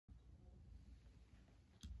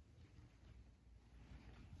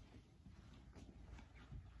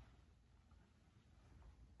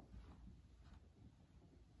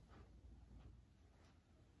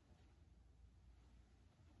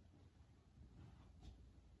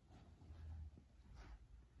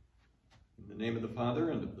In the name of the Father,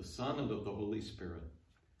 and of the Son, and of the Holy Spirit.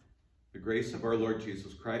 The grace of our Lord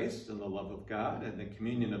Jesus Christ, and the love of God, and the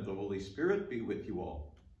communion of the Holy Spirit be with you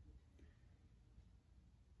all.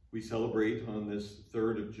 We celebrate on this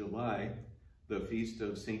 3rd of July the feast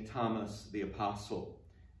of St. Thomas the Apostle.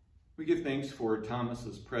 We give thanks for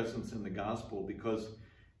Thomas's presence in the gospel because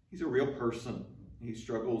he's a real person. He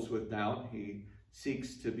struggles with doubt. He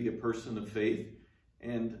seeks to be a person of faith.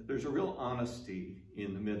 And there's a real honesty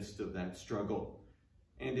in the midst of that struggle.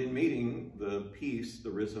 And in meeting the peace the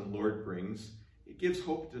risen Lord brings, it gives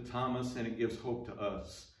hope to Thomas and it gives hope to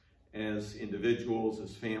us as individuals,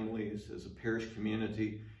 as families, as a parish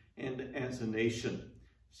community, and as a nation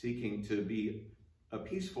seeking to be a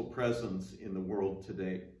peaceful presence in the world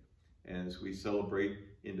today. As we celebrate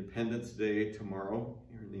Independence Day tomorrow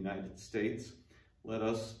here in the United States, let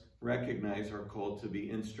us recognize our call to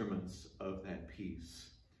be instruments of that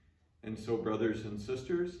peace. And so, brothers and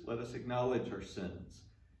sisters, let us acknowledge our sins,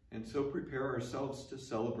 and so prepare ourselves to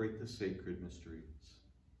celebrate the sacred mysteries.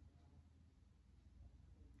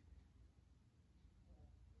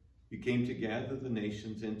 You came to gather the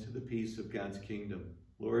nations into the peace of God's kingdom.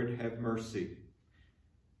 Lord, have mercy.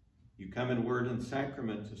 You come in word and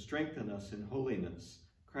sacrament to strengthen us in holiness.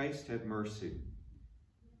 Christ, have mercy.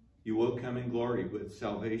 You will come in glory with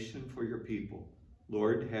salvation for your people.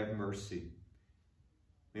 Lord, have mercy.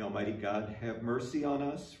 May Almighty God have mercy on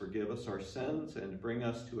us, forgive us our sins, and bring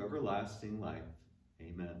us to everlasting life.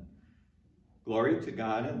 Amen. Glory to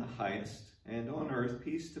God in the highest, and on earth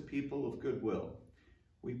peace to people of good will.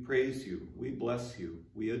 We praise you, we bless you,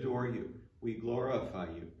 we adore you, we glorify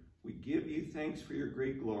you. We give you thanks for your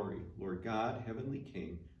great glory, Lord God, Heavenly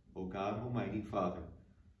King, O God, Almighty Father.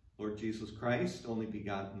 Lord Jesus Christ, only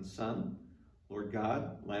begotten Son, Lord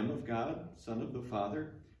God, Lamb of God, Son of the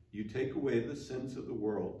Father, you take away the sins of the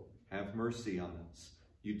world. Have mercy on us.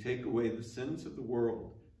 You take away the sins of the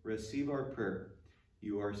world. Receive our prayer.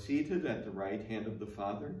 You are seated at the right hand of the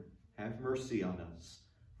Father. Have mercy on us.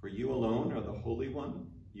 For you alone are the Holy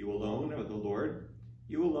One. You alone are the Lord.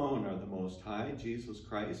 You alone are the Most High, Jesus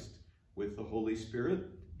Christ, with the Holy Spirit,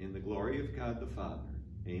 in the glory of God the Father.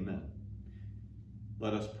 Amen.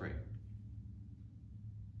 Let us pray.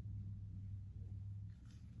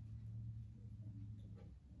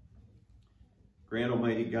 Grant,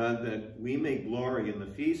 Almighty God, that we may glory in the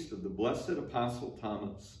feast of the blessed Apostle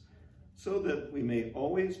Thomas, so that we may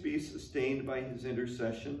always be sustained by his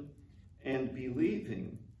intercession, and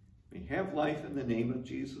believing may have life in the name of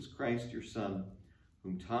Jesus Christ, your Son,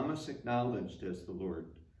 whom Thomas acknowledged as the Lord,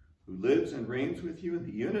 who lives and reigns with you in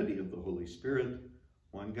the unity of the Holy Spirit,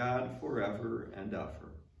 one God, forever and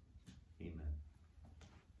ever. Amen.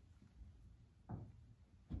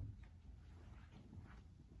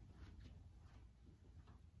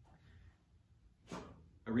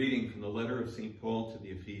 A reading from the letter of St. Paul to the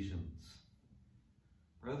Ephesians.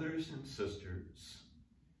 Brothers and sisters,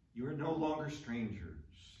 you are no longer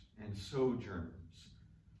strangers and sojourners,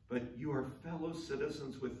 but you are fellow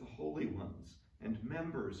citizens with the holy ones and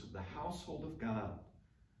members of the household of God,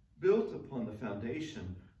 built upon the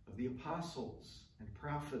foundation of the apostles and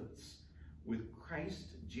prophets, with Christ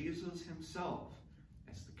Jesus himself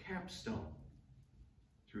as the capstone.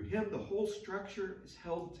 Through him, the whole structure is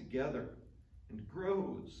held together and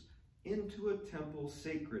grows into a temple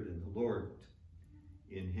sacred in the Lord.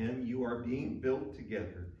 In him, you are being built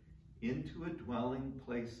together into a dwelling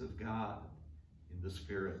place of God in the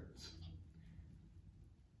Spirit.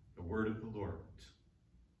 The word of the Lord.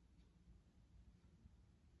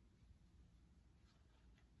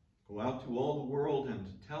 Go out to all the world and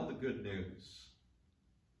tell the good news.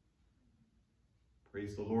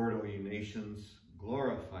 Praise the Lord, O you nations.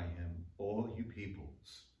 Glorify him, all you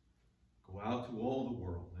peoples. Go out to all the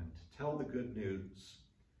world and tell the good news.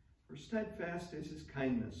 For steadfast is his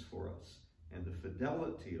kindness for us, and the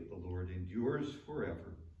fidelity of the Lord endures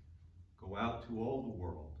forever. Go out to all the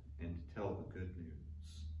world and tell the good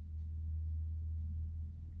news.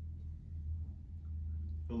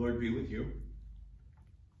 The Lord be with you.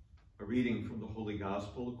 A reading from the Holy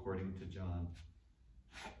Gospel according to John.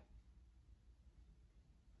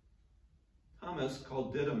 Thomas,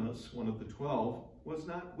 called Didymus, one of the 12, was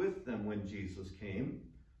not with them when Jesus came.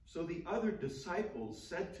 So the other disciples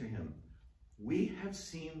said to him, "We have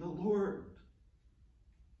seen the Lord."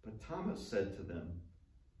 But Thomas said to them,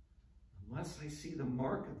 "Unless I see the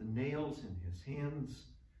mark of the nails in his hands,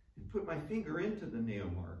 and put my finger into the nail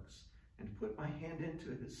marks, and put my hand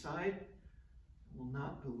into his side, I will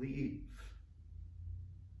not believe."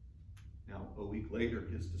 Now, a week later,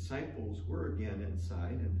 his disciples were again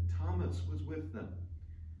inside, and Thomas was with them.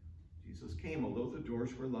 Jesus came, although the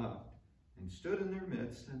doors were locked, and stood in their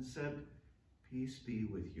midst and said, Peace be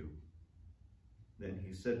with you. Then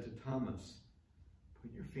he said to Thomas,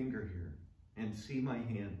 put your finger here and see my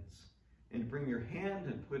hands, and bring your hand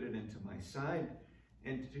and put it into my side,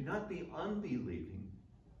 and do not be unbelieving,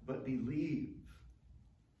 but believe.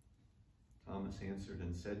 Thomas answered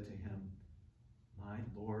and said to him, my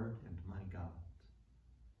Lord and my God.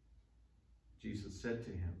 Jesus said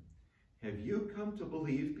to him, have you come to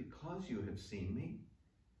believe because you have seen me?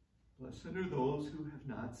 Blessed are those who have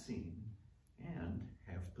not seen and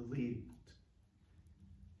have believed.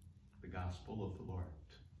 The Gospel of the Lord.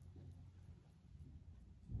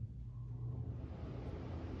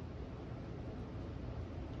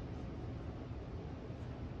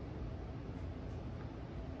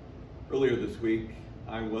 Earlier this week,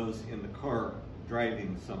 I was in the car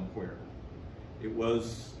driving somewhere. It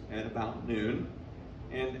was at about noon,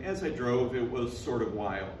 and as I drove, it was sort of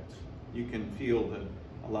wild. You can feel that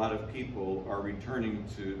a lot of people are returning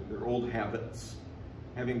to their old habits,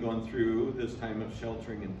 having gone through this time of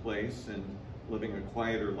sheltering in place and living a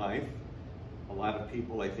quieter life. A lot of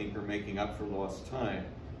people, I think, are making up for lost time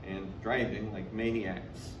and driving like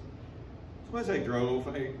maniacs. So as I drove,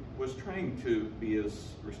 I was trying to be as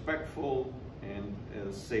respectful and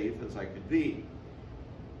as safe as I could be.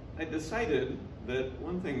 I decided that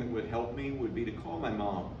one thing that would help me would be to call my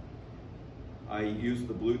mom. I used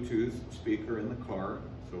the Bluetooth speaker in the car,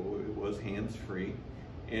 so it was hands-free.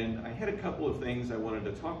 And I had a couple of things I wanted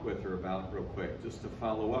to talk with her about real quick, just to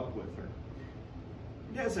follow up with her.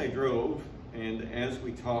 And as I drove, and as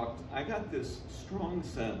we talked, I got this strong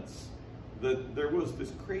sense that there was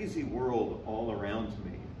this crazy world all around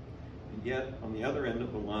me. And yet, on the other end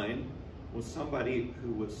of the line was somebody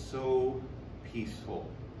who was so peaceful.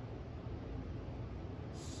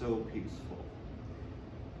 So peaceful.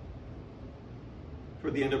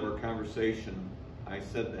 Toward the end of our conversation, I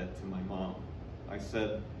said that to my mom. I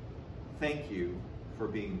said, thank you for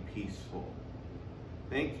being peaceful.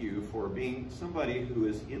 Thank you for being somebody who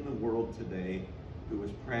is in the world today who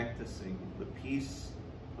is practicing the peace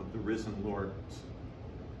of the risen Lord.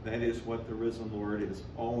 That is what the risen Lord is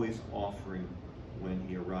always offering when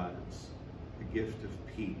he arrives, the gift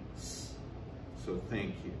of peace. So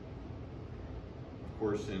thank you. Of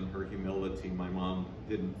course, in her humility, my mom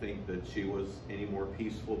didn't think that she was any more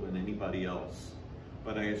peaceful than anybody else,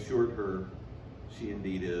 but I assured her she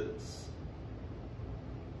indeed is.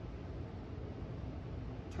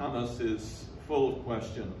 Thomas is full of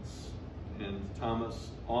questions, and Thomas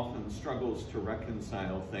often struggles to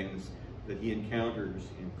reconcile things that he encounters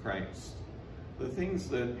in Christ. The things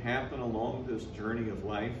that happen along this journey of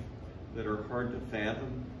life that are hard to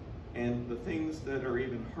fathom, and the things that are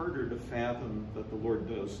even harder to fathom that the Lord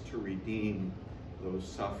does to redeem those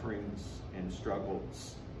sufferings and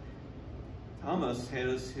struggles. Thomas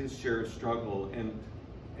has his share of struggle, and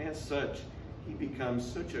as such, he becomes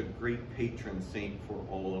such a great patron saint for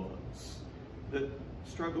all of us. That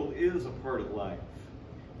struggle is a part of life.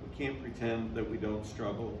 We can't pretend that we don't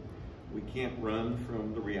struggle. We can't run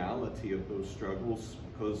from the reality of those struggles,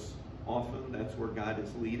 because often that's where God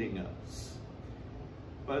is leading us.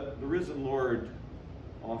 But the risen Lord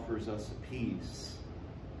offers us a peace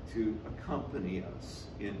to accompany us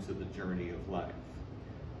into the journey of life.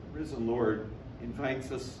 The risen Lord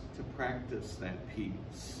invites us to practice that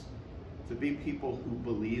peace, to be people who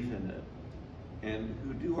believe in it, and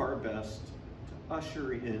who do our best to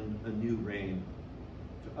usher in a new reign,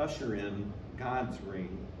 to usher in God's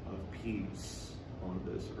reign of peace on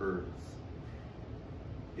this earth.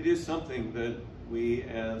 It is something that we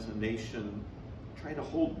as a nation try to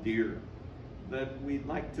hold dear, that we'd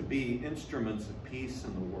like to be instruments of peace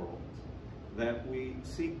in the world, that we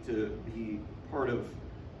seek to be part of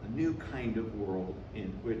a new kind of world in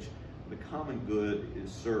which the common good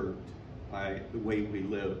is served by the way we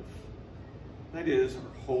live. That is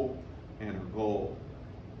our hope and our goal,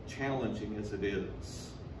 challenging as it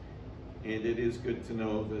is. And it is good to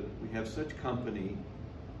know that we have such company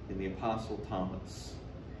in the Apostle Thomas.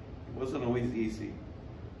 It wasn't always easy,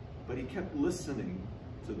 but he kept listening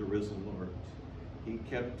to the risen Lord. He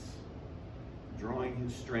kept drawing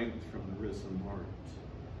his strength from the risen Lord.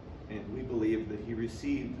 And we believe that he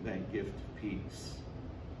received that gift of peace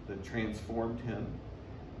that transformed him,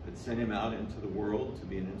 that sent him out into the world to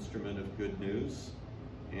be an instrument of good news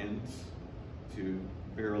and to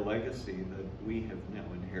bear a legacy that we have now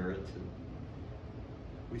inherited.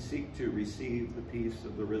 We seek to receive the peace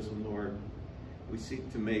of the risen Lord. We seek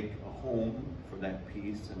to make a home for that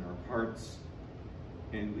peace in our hearts,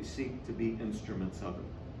 and we seek to be instruments of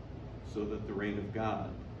it so that the reign of God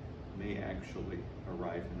may actually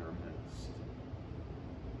arrive in our midst.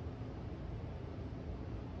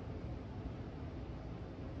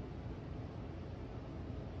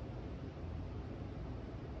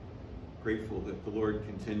 grateful that the Lord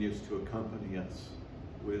continues to accompany us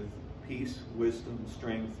with peace, wisdom,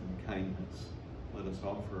 strength, and kindness. Let us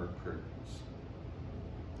offer our prayers.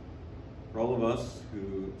 For all of us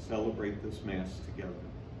who celebrate this Mass together,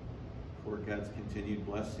 for God's continued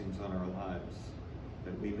blessings on our lives,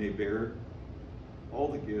 that we may bear all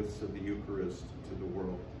the gifts of the Eucharist to the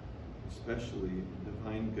world, especially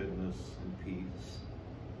divine goodness and peace.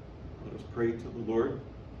 Let us pray to the Lord.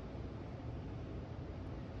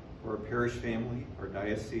 For our parish family, our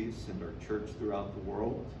diocese, and our church throughout the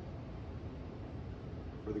world,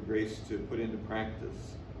 for the grace to put into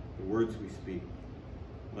practice the words we speak,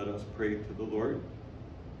 let us pray to the Lord.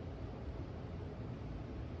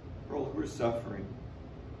 For all who are suffering,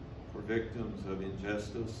 for victims of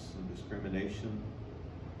injustice and discrimination,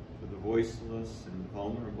 for the voiceless and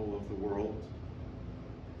vulnerable of the world,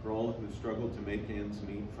 for all who struggle to make ends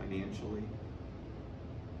meet financially,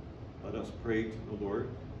 let us pray to the Lord.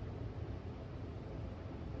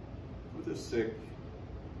 For the sick,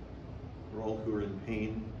 for all who are in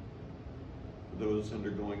pain, for those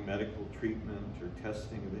undergoing medical treatment or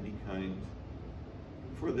testing of any kind,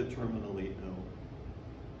 for the terminally ill,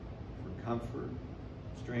 for comfort,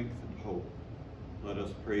 strength, and hope, let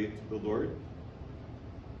us pray to the Lord.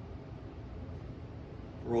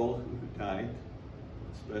 For all who died,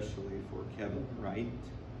 especially for Kevin Wright,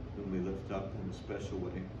 whom we lift up in a special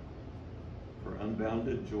way, for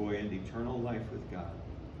unbounded joy and eternal life with God,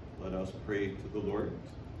 let us pray to the Lord.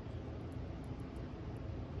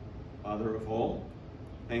 Father of all,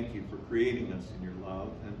 thank you for creating us in your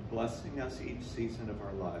love and blessing us each season of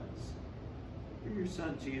our lives. Through your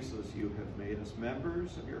Son, Jesus, you have made us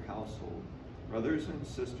members of your household, brothers and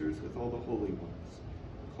sisters with all the holy ones,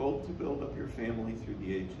 called to build up your family through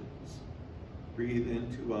the ages. Breathe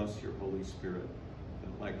into us your Holy Spirit,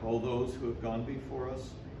 that like all those who have gone before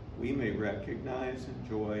us, we may recognize,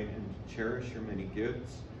 enjoy, and cherish your many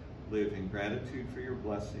gifts, live in gratitude for your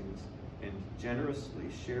blessings, and generously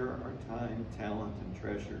share our time, talent, and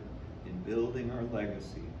treasure in building our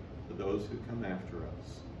legacy for those who come after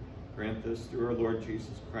us. Grant this through our Lord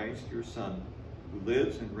Jesus Christ, your Son, who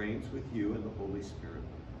lives and reigns with you in the Holy Spirit,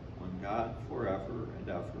 one God, forever and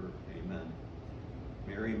ever. Amen.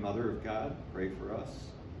 Mary, Mother of God, pray for us.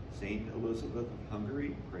 Saint Elizabeth of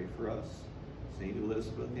Hungary, pray for us. Saint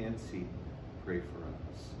Elizabeth Ann Seton, pray for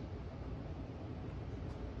us.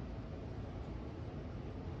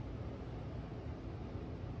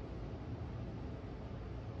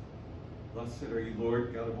 Blessed are you,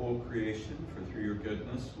 Lord, God of all creation, for through your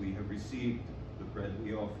goodness we have received the bread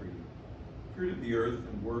we offer you. Fruit of the earth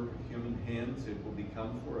and work of human hands, it will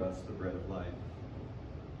become for us the bread of life.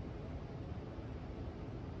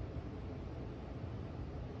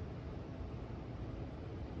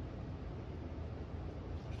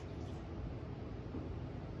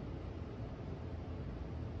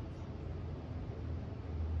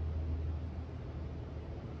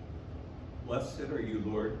 Blessed are you,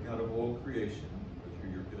 Lord, God of all creation, for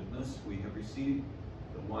through your goodness we have received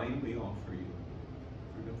the wine we offer you.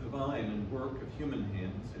 Fruit of the vine and work of human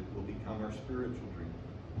hands, it will become our spiritual drink.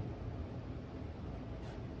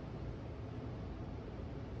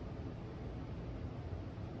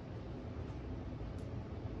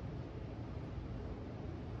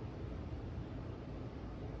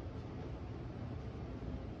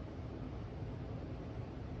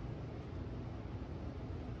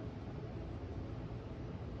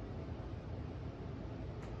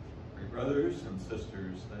 Brothers and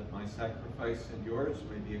sisters, that my sacrifice and yours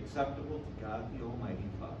may be acceptable to God the Almighty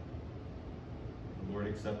Father. The Lord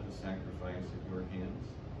accept the sacrifice at your hands,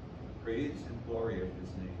 the praise and glory of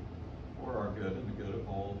his name, for our good and the good of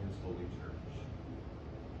all his holy church.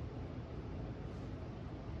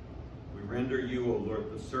 We render you, O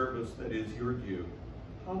Lord, the service that is your due,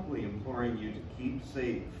 humbly imploring you to keep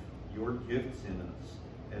safe your gifts in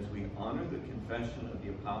us as we honor the confession of the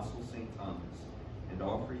Apostle St. Thomas, and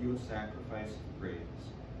offer you a sacrifice of praise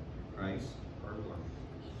through Christ our Lord.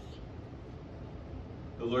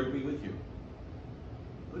 The Lord be with you.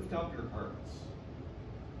 Lift up your hearts.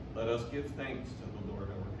 Let us give thanks to the Lord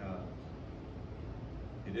our God.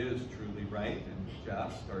 It is truly right and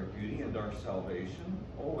just, our duty and our salvation,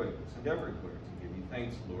 always and everywhere, to give you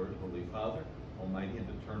thanks, Lord, Holy Father, Almighty and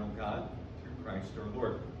eternal God, through Christ our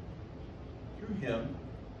Lord. Through him,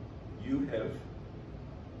 you have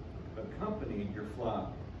accompanied your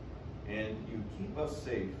flock, and you keep us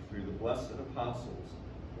safe through the blessed apostles,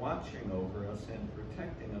 watching over us and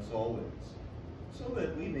protecting us always, so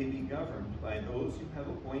that we may be governed by those you have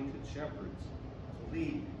appointed shepherds to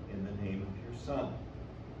lead in the name of your Son.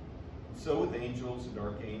 And so with angels and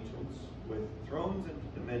archangels, with thrones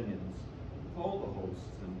and dominions, with all the hosts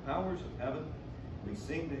and powers of heaven, we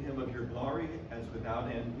sing to him of your glory, as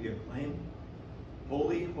without end we acclaim,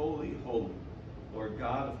 Holy, holy, holy, Lord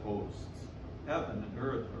God of hosts. Heaven and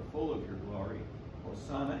earth are full of your glory.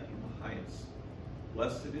 Hosanna in the highest.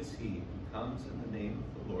 Blessed is he who comes in the name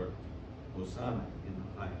of the Lord. Hosanna in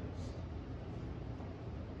the highest.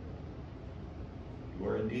 You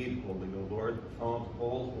are indeed holy, O Lord, the fount of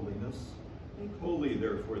all holiness. Make holy,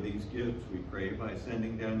 therefore, these gifts, we pray, by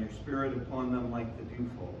sending down your Spirit upon them like the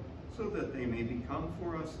dewfall, so that they may become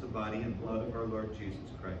for us the body and blood of our Lord Jesus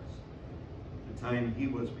Christ. At the time he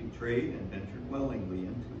was betrayed and entered willingly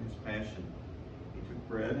into his passion, he took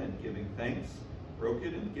bread and, giving thanks, broke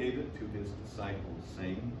it and gave it to his disciples,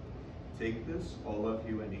 saying, Take this, all of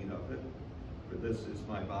you, and eat of it, for this is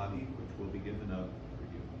my body, which will be given up for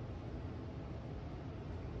you.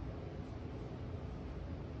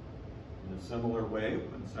 In a similar way,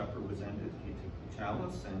 when supper was ended, he took the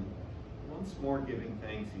chalice, and once more giving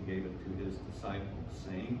thanks, he gave it to his disciples,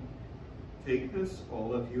 saying, Take this,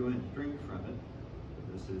 all of you, and drink from it,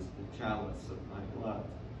 for this is the chalice of my blood,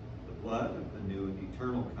 the blood of the new and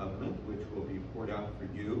eternal covenant, which will be poured out for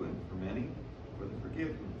you and for many for the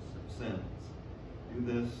forgiveness of sins. Do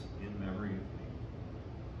this in memory of me.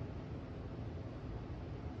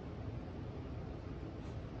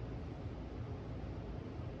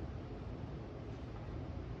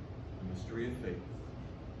 The mystery of faith.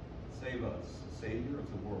 Save us, Savior of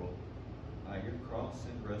the world. By your cross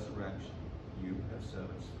and resurrection, you have set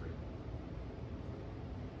us free.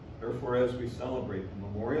 Therefore, as we celebrate the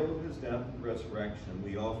memorial of his death and resurrection,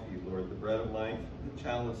 we offer you, Lord, the bread of life and the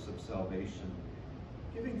chalice of salvation,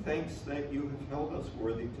 giving thanks that you have held us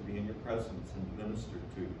worthy to be in your presence and minister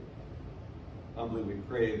to you. Humbly we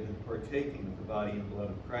pray that, partaking of the body and blood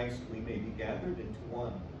of Christ, we may be gathered into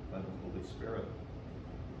one by the Holy Spirit.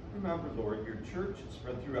 Remember, Lord, your church is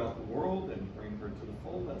spread throughout the world, and bring her to the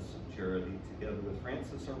fullness of charity, together with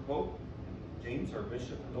Francis our Pope, and James our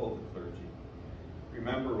Bishop, and all the clergy.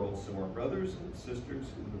 Remember also our brothers and sisters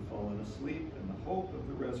who have fallen asleep in the hope of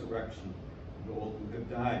the resurrection, and all who have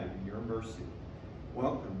died in your mercy.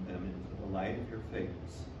 Welcome them into the light of your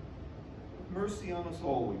face. Have mercy on us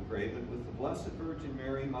all, we pray, that with the Blessed Virgin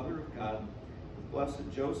Mary, Mother of God, with blessed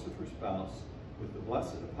Joseph, her spouse, with the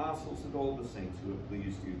blessed apostles and all the saints who have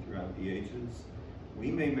pleased you throughout the ages, we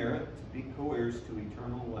may merit to be co-heirs to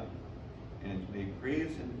eternal life, and may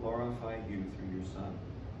praise and glorify you through your Son,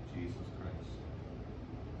 Jesus Christ.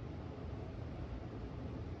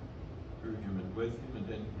 Through him and with him and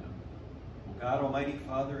in him, O God, Almighty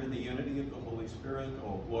Father, in the unity of the Holy Spirit,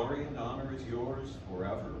 all glory and honor is yours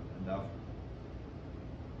forever and ever.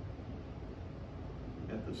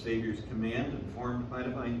 At the Savior's command, informed by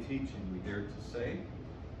divine teaching, we dare to say,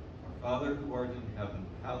 Our Father who art in heaven,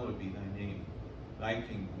 hallowed be thy name. Thy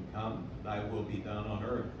kingdom come, thy will be done on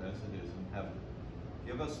earth as it is in heaven.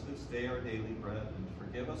 Give us this day our daily bread, and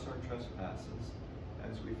forgive us our trespasses,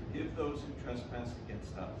 as we forgive those who trespass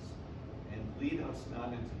against us. And lead us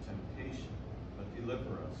not into temptation, but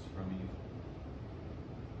deliver us from evil.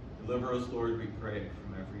 Deliver us, Lord, we pray,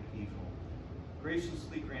 from every evil.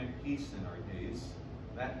 Graciously grant peace in our days,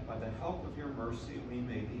 that by the help of your mercy we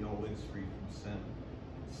may be always free from sin,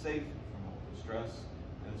 and safe from all distress,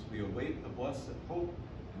 as we await the blessed hope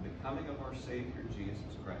and the coming of our Savior,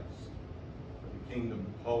 Jesus Christ. For the kingdom,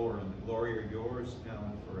 the power, and the glory are yours now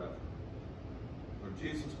and forever. Lord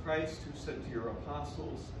Jesus Christ, who said to your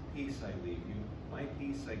apostles, Peace I leave you, my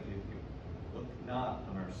peace I give you. Look not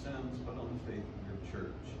on our sins, but on the faith of your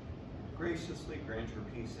church. And graciously grant your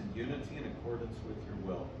peace and unity in accordance with your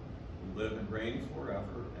will. You live and reign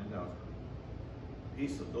forever and ever. The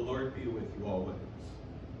peace of the Lord be with you always.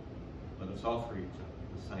 Let us offer each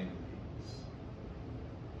other the sign of peace.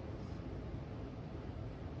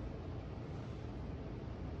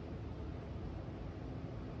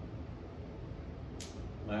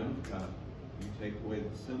 Lamb of God, you take away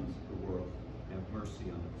the sins of the world, have mercy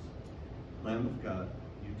on us. Lamb of God,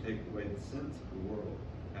 you take away the sins of the world,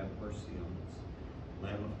 have mercy on us.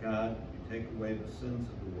 Lamb of God, you take away the sins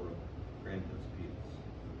of the world, grant us peace.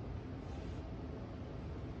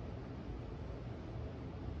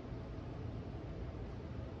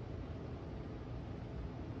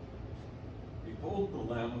 Behold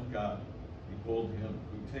the Lamb of God. Behold him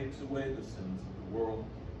who takes away the sins of the world.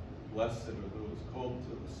 Blessed are those called to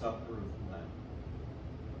the supper of the Lamb.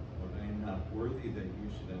 Lord, I am not worthy that you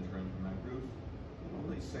should enter under my roof, but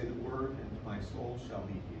only say the word, and my soul shall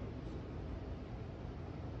be healed.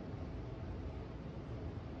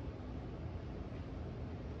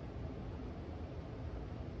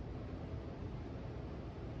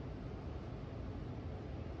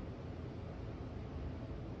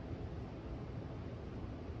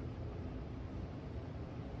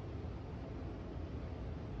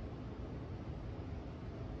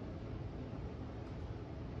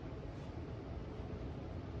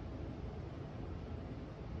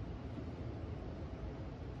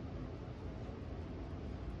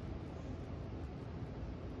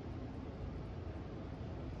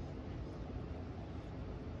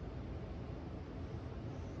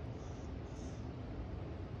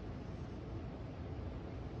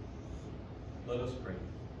 Let us pray.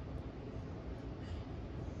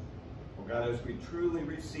 Oh God, as we truly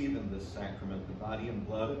receive in this sacrament the body and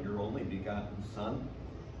blood of your only begotten Son,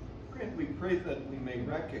 grant, we pray, that we may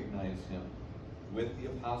recognize him with the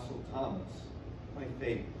Apostle Thomas by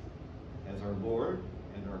faith as our Lord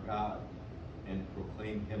and our God, and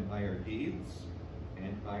proclaim him by our deeds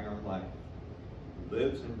and by our life, who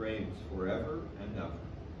lives and reigns forever and ever.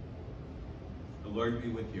 The Lord be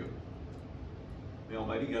with you. May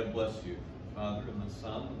Almighty God bless you, the Father, and the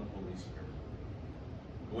Son, and the Holy Spirit.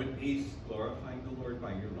 Go in peace, glorifying the Lord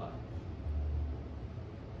by your life.